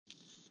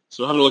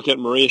So we're having a look at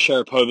Maria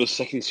Sharapova's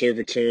second serve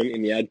return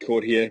in the ad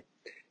court here.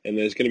 And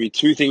there's going to be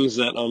two things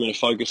that I'm going to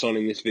focus on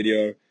in this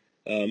video.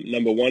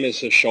 Number one is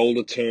her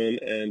shoulder turn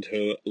and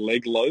her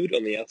leg load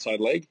on the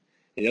outside leg.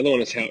 And the other one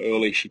is how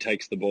early she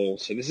takes the ball.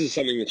 So this is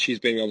something that she's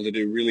been able to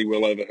do really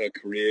well over her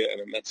career,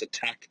 and that's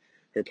attack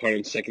her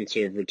opponent's second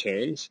serve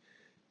returns.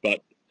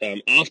 But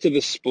after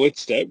the split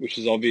step, which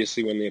is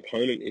obviously when the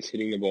opponent is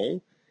hitting the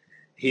ball,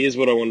 here's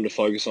what I wanted to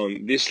focus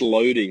on, this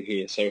loading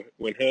here. So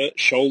when her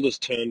shoulders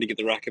turn to get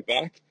the racket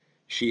back,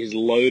 she has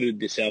loaded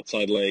this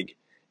outside leg,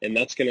 and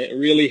that's going to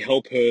really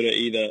help her to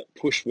either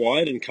push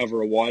wide and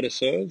cover a wider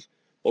serve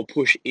or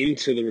push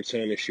into the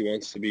return if she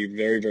wants to be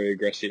very, very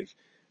aggressive.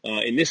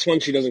 In this one,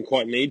 she doesn't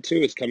quite need to.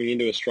 It's coming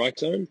into a strike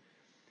zone.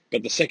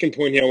 But the second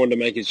point here I wanted to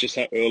make is just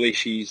how early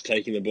she's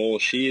taking the ball.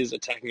 She is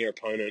attacking her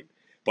opponent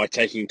by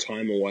taking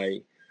time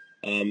away.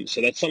 So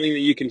that's something that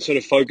you can sort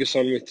of focus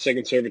on with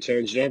second serve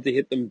returns. You don't have to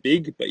hit them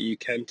big, but you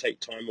can take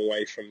time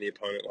away from the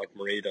opponent like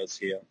Marie does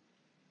here.